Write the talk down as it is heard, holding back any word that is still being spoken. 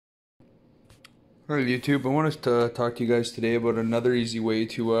Alright YouTube, I wanted to talk to you guys today about another easy way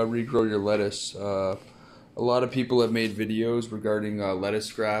to regrow your lettuce. A lot of people have made videos regarding lettuce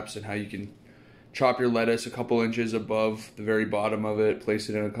scraps and how you can chop your lettuce a couple inches above the very bottom of it, place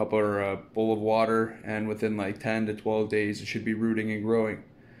it in a cup or a bowl of water, and within like 10 to 12 days it should be rooting and growing.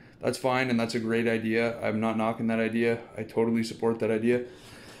 That's fine and that's a great idea. I'm not knocking that idea. I totally support that idea.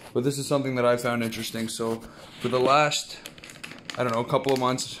 But this is something that I found interesting. So for the last, I don't know, couple of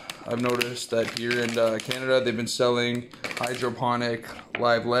months, I've noticed that here in Canada they've been selling hydroponic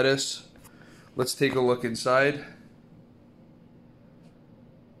live lettuce. Let's take a look inside.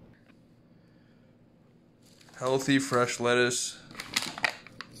 Healthy, fresh lettuce.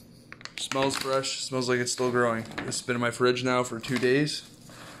 Smells fresh, smells like it's still growing. This has been in my fridge now for 2 days.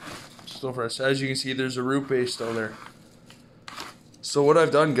 Still fresh. As you can see, there's a root base still there. So what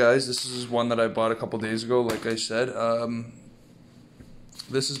I've done, guys, this is one that I bought a couple days ago, like I said.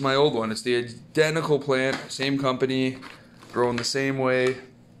 This is my old one. It's the identical plant, same company, growing the same way,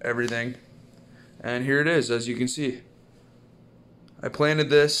 everything. And here it is, as you can see. I planted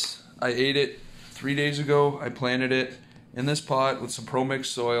this, I ate it 3 days ago. I planted it in this pot with some pro-mix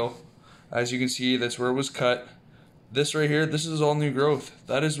soil. As you can see, that's where it was cut. This right here, this is all new growth.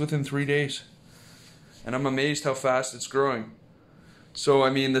 That is within 3 days. And I'm amazed how fast it's growing. So, I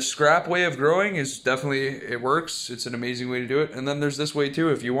mean, the scrap way of growing is definitely, it works. It's an amazing way to do it. And then there's this way too.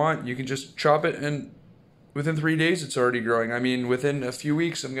 If you want, you can just chop it and within 3 days it's already growing. I mean, within a few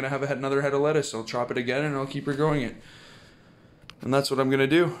weeks I'm going to have another head of lettuce. I'll chop it again and I'll keep regrowing it. And that's what I'm going to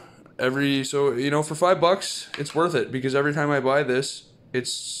do. So, you know, for $5, it's worth it because every time I buy this,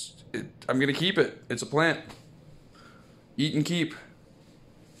 I'm going to keep it. It's a plant. Eat and keep.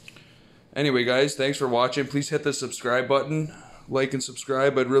 Anyway, guys, thanks for watching. Please hit the subscribe button. Like and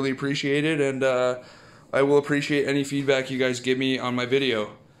subscribe, I'd really appreciate it, and I will appreciate any feedback you guys give me on my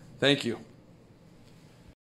video. Thank you.